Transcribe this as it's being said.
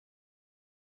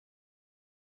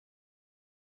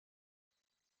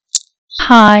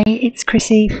Hi, it's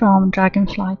Chrissy from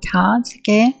Dragonfly Cards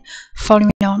again, following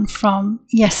on from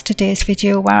yesterday's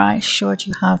video where I showed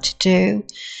you how to do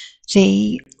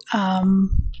the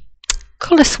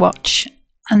colour swatch,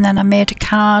 and then I made a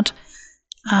card,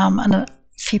 and a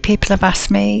few people have asked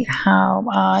me how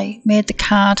I made the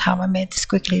card, how I made the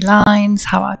squiggly lines,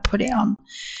 how I put it on,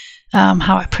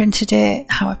 how I printed it,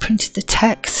 how I printed the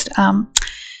text.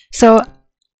 So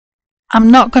I'm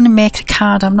not going to make the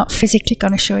card. I'm not physically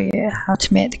going to show you how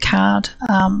to make the card,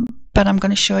 but I'm going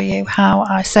to show you how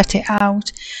I set it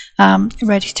out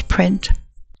ready to print.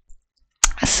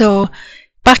 So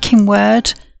back in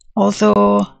Word,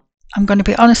 although I'm going to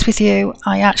be honest with you,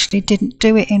 I actually didn't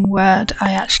do it in Word,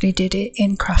 I actually did it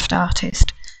in Craft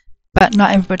Artist, but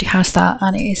not everybody has that,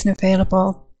 and it isn't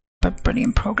available, but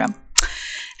brilliant program.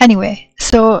 Anyway,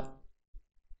 so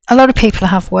a lot of people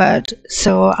have Word,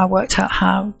 so I worked out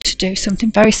how to do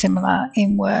something very similar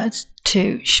in Word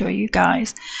to show you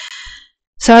guys.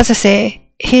 So as I say,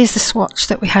 here's the swatch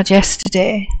that we had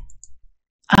yesterday,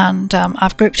 and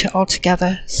I've grouped it all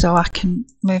together so I can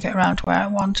move it around where I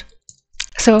want.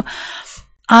 So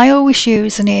I always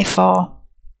use an A4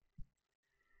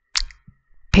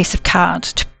 piece of card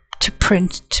to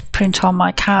print all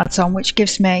my cards on, which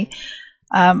gives me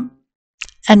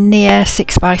a near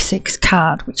 6x6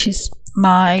 card, which is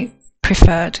my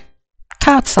preferred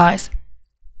card size.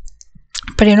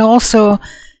 But it also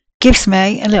gives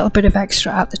me a little bit of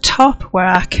extra at the top where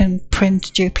I can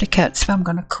print duplicates if I'm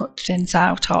going to cut things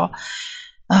out, or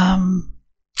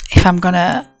if I'm going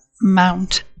to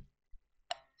mount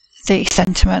the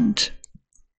sentiment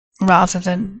rather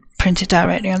than print it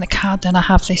directly on the card, then I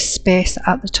have this space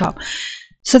at the top.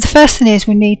 So the first thing is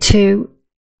we need to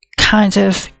kind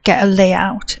of get a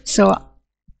layout. So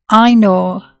I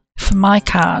know for my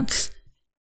cards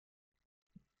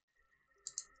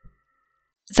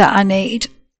that I need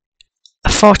a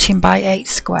 14x8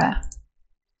 square.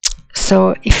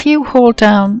 So if you hold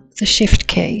down the shift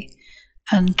key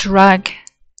and drag,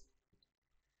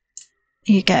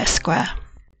 you get a square,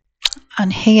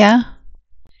 and here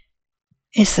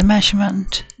is the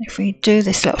measurement. If we do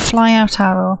this little fly out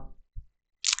arrow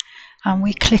and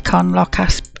we click on lock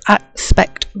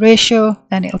aspect ratio,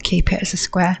 then it'll keep it as a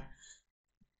square.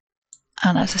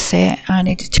 And as I say, I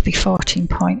need it to be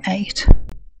 14.8.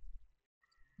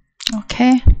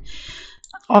 Okay,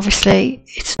 obviously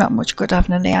it's not much good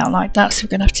having a layout like that, so we're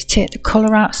going to have to take the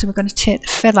colour out. So we're going to take the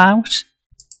fill out,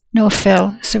 no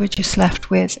fill, so we're just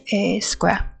left with a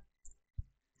square.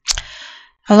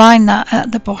 Align that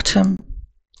at the bottom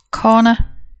corner,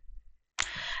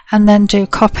 and then do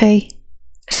Control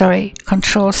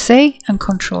C and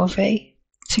Control V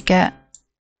to get,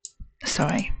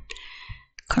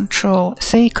 Control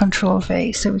C, Control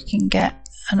V, so we can get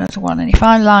another one. And if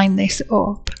I line this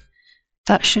up,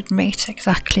 that should meet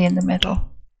exactly in the middle,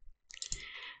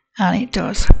 and it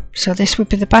does. So this would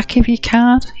be the back of your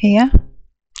card here,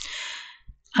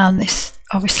 and this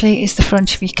obviously is the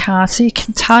front of your card. So you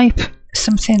can type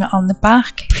something on the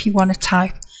back if you want to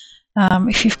type.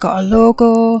 If you've got a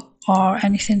logo or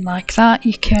anything like that,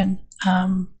 you can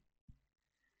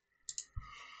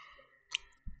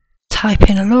type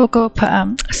in a logo,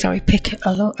 pick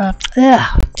a logo,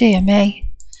 dear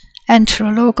me, enter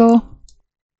a logo.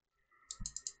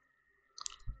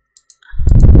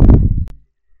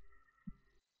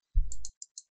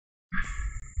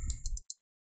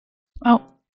 Oh,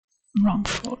 wrong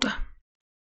folder.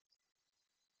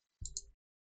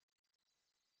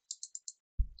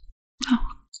 Oh,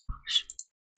 gosh.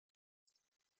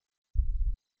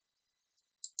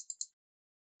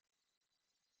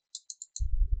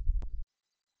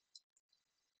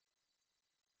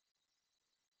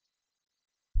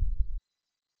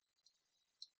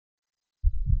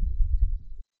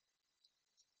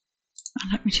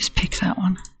 And let me just pick that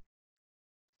one.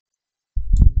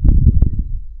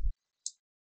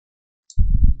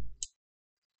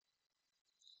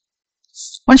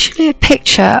 Once you leave a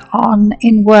picture on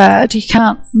in Word, you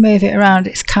can't move it around,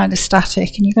 it's kind of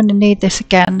static, and you're going to need this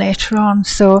again later on.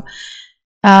 So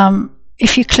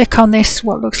if you click on this,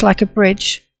 what looks like a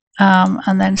bridge,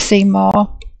 and then see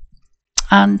more,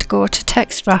 and go to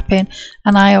text wrapping,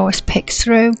 and I always pick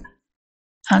through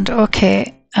and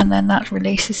OK, and then that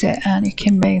releases it, and you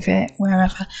can move it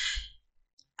wherever.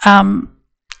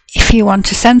 If you want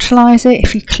to centralize it,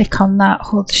 if you click on that,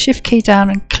 hold the shift key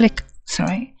down and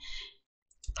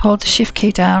hold the shift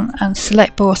key down and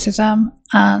select both of them,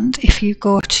 and if you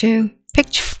go to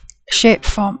picture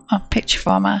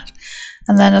format,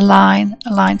 and then align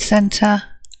center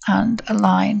and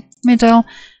align middle,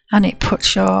 and it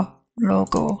puts your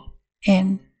logo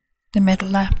in the middle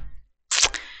there.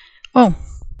 Oh,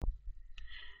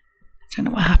 Don't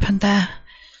know what happened there.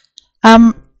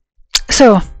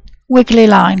 So wiggly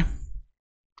line.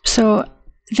 So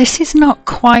this is not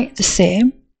quite the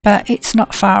same, but it's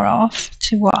not far off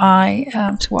to what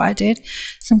I did.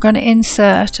 So I'm going to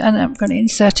insert, and I'm going to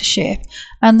insert a shape,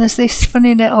 and there's this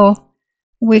funny little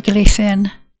wiggly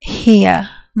thing here.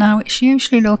 Now it's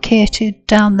usually located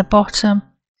down the bottom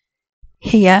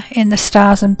here in the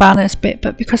stars and banners bit,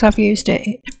 but because I've used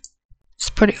it, let's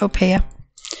put it up here.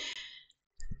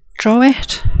 Draw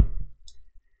it.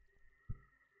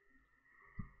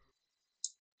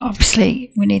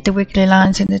 Obviously we need the wiggly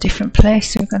lines in a different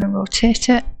place, so we're going to rotate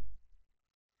it.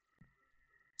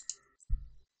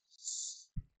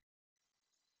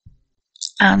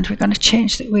 And we're going to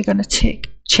change that. We're going to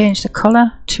change the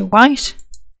color to white,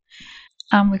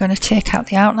 and we're going to take out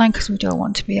the outline because we don't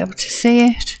want to be able to see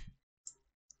it.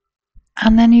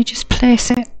 And then you just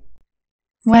place it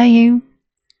where you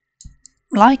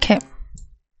like it,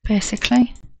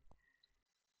 basically.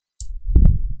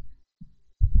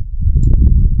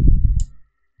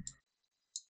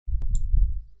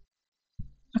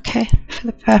 Okay, for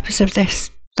the purpose of this,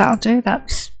 that'll do.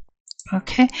 That's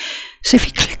okay. So if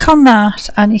you click on that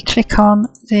and you click on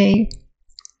the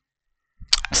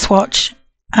swatch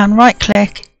and right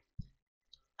click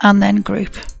and then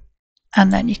group,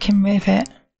 and then you can move it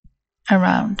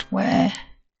around where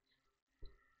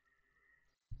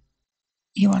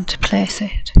you want to place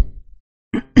it.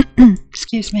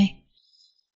 Excuse me.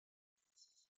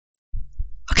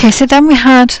 Okay, so then we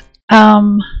had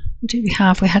what did we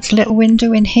have? We had a little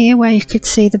window in here where you could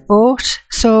see the boat.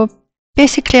 So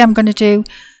basically I'm going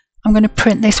to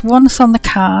print this once on the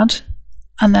card,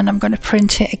 and then I'm going to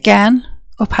print it again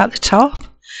up at the top,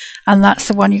 and that's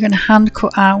the one you're going to hand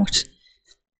cut out.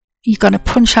 You're going to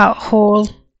punch out a hole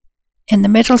in the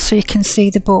middle so you can see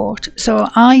the boat. So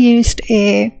I used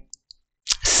a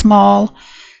small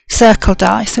circle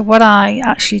die. So what I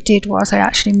actually did was I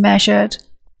actually measured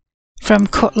from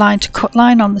cut line to cut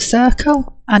line on the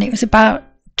circle, and it was about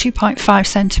 2.5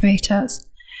 centimeters.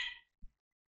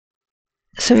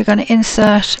 So we're going to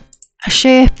insert a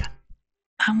shape,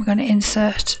 and we're going to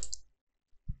insert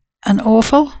an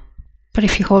oval, but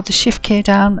if you hold the shift key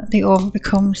down, the oval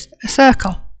becomes a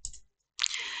circle.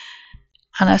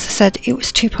 And as I said, it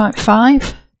was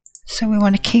 2.5, so we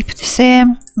want to keep it the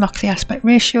same, lock the aspect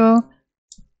ratio,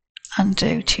 and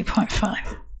do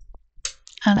 2.5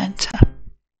 and enter.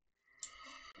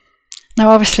 Now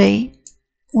obviously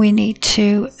we need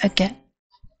to again,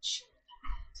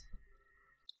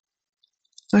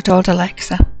 good old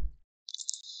Alexa.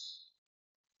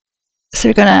 So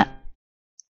we're going to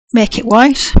make it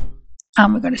white,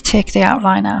 and we're going to take the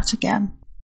outline out again.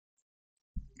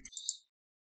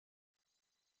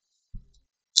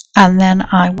 And then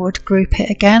I would group it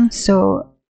again.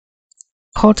 So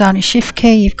hold down your shift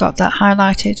key, you've got that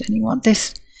highlighted, and you want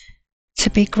this to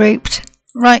be grouped.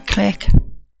 Right click,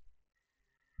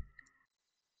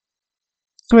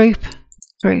 group,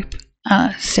 group,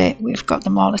 and that's it. We've got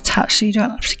them all attached, so you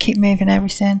don't have to keep moving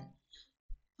everything.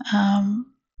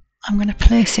 I'm going to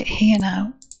place it here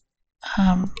now.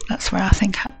 That's where I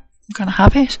think I'm going to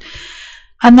have it.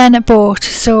 And then a boat.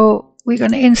 So we're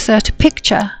going to insert a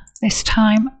picture this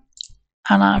time,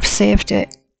 and I've saved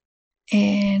it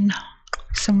in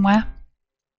somewhere.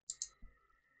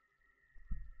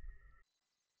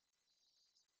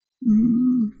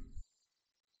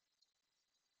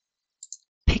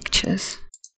 Pictures,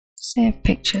 save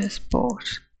pictures,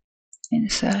 boat,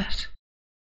 insert.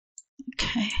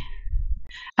 Okay.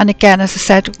 And again, as I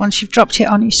said, once you've dropped it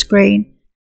on your screen,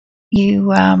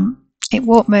 you it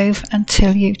won't move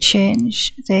until you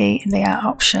change the layout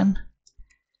option.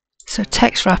 So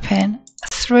text wrapping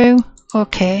through,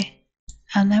 okay,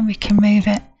 and then we can move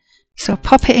it. So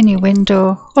pop it in your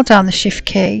window, hold down the shift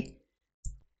key,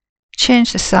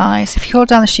 change the size. If you hold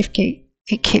down the shift key,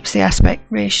 it keeps the aspect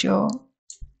ratio.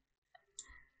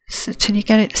 So till you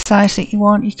get it the size that you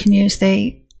want, you can use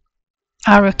the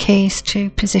arrow keys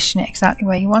to position it exactly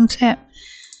where you want it.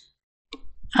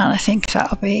 And I think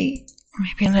that'll be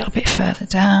maybe a little bit further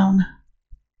down.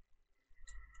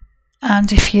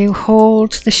 And if you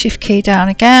hold the shift key down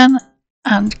again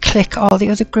and click all the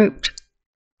other grouped,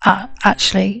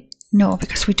 actually no,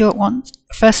 because we don't want,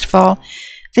 first of all,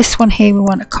 this one here we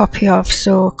want a copy of,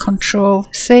 so Control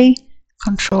C,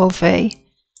 Control V,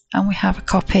 and we have a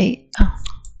copy. Oh,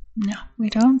 no, we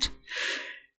don't.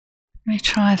 Let me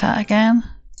try that again.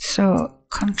 So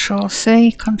Control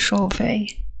C, Control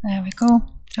V. There we go.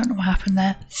 Don't know what happened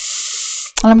there.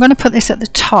 And I'm going to put this at the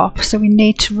top, so we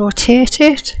need to rotate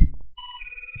it.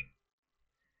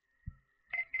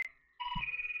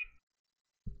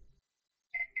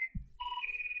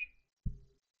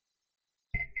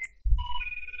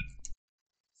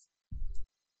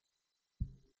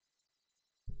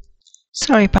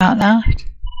 Sorry about that.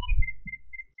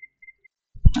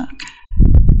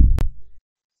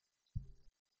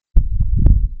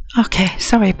 Okay,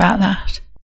 sorry about that.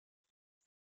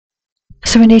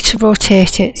 So we need to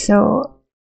rotate it. So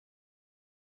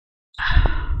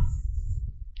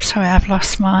sorry, I've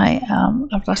lost my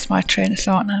train of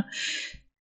thought now.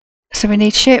 So we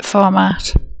need shape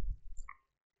format,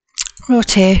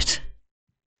 rotate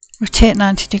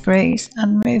 90 degrees,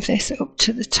 and move this up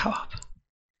to the top.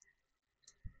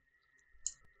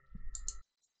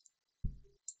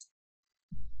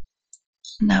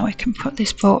 Now we can put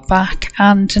this boat back,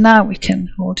 and now we can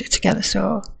hold it together.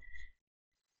 So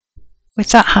with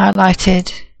that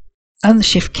highlighted and the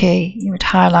shift key, you would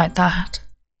highlight that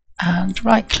and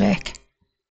right click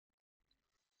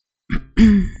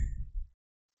and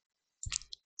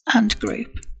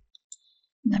group,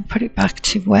 and then put it back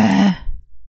to where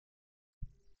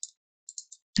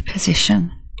the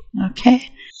position. Okay.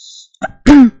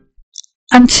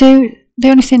 And the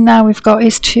only thing now we've got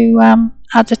is to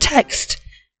add the text.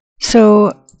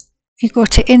 So you go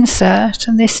to insert,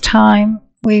 and this time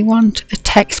we want a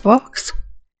text box,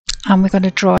 and we're going to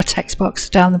draw a text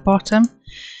box down the bottom,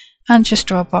 and just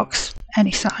draw a box any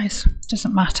size,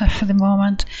 doesn't matter for the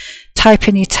moment. Type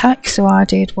in your text. So I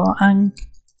did what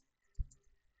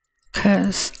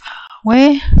anchors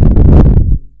away,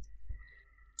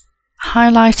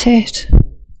 highlight it,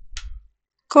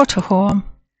 go to home,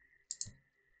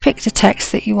 pick the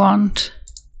text that you want.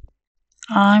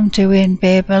 I'm doing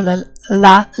Babel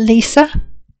Lisa,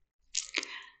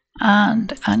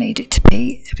 and I need it to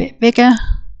be a bit bigger.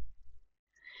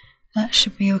 That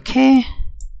should be okay.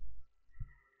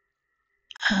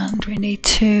 And we need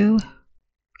to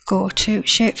go to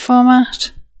shape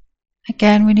format.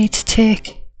 Again, we need to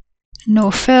take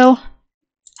no fill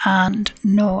and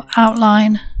no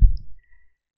outline,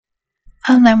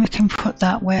 and then we can put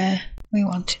that where we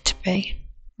want it to be.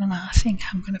 And I think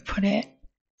I'm going to put it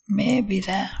maybe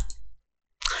there.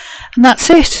 And that's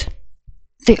it.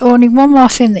 The only one more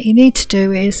thing that you need to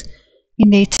do is you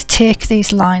need to take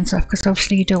these lines off, because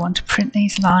obviously you don't want to print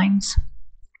these lines.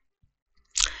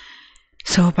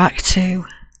 So back to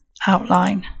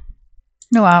outline,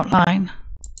 no outline,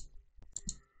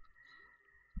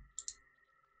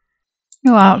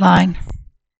 no outline,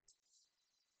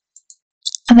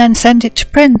 and then send it to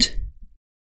print.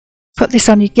 Put this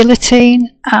on your guillotine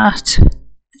at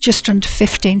just under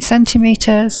 15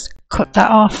 centimeters, cut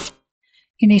that off.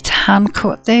 You need to hand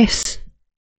cut this,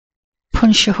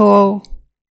 punch a hole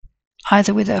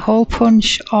either with a hole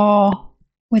punch or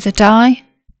with a die,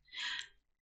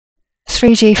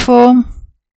 3D form,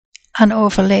 and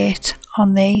overlay it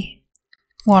on the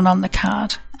one on the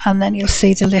card, and then you'll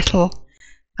see the little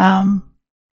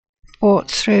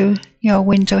boat through your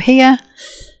window here.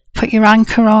 Put your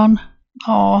anchor on,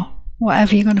 or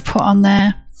whatever you're going to put on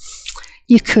there.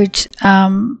 You could,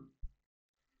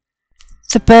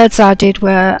 the birds I did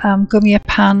were gummy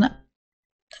pan,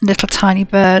 little tiny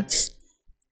birds,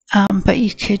 but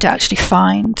you could actually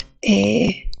find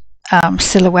a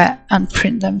silhouette and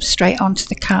print them straight onto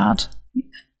the card.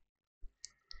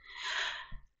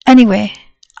 Anyway,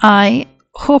 I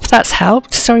hope that's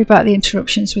helped. Sorry about the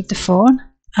interruptions with the phone,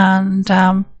 and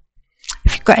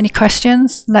if you've got any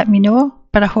questions, let me know,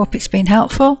 but I hope it's been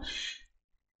helpful.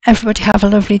 Everybody have a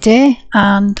lovely day,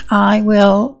 and I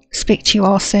will speak to you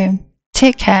all soon.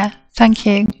 Take care. Thank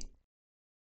you.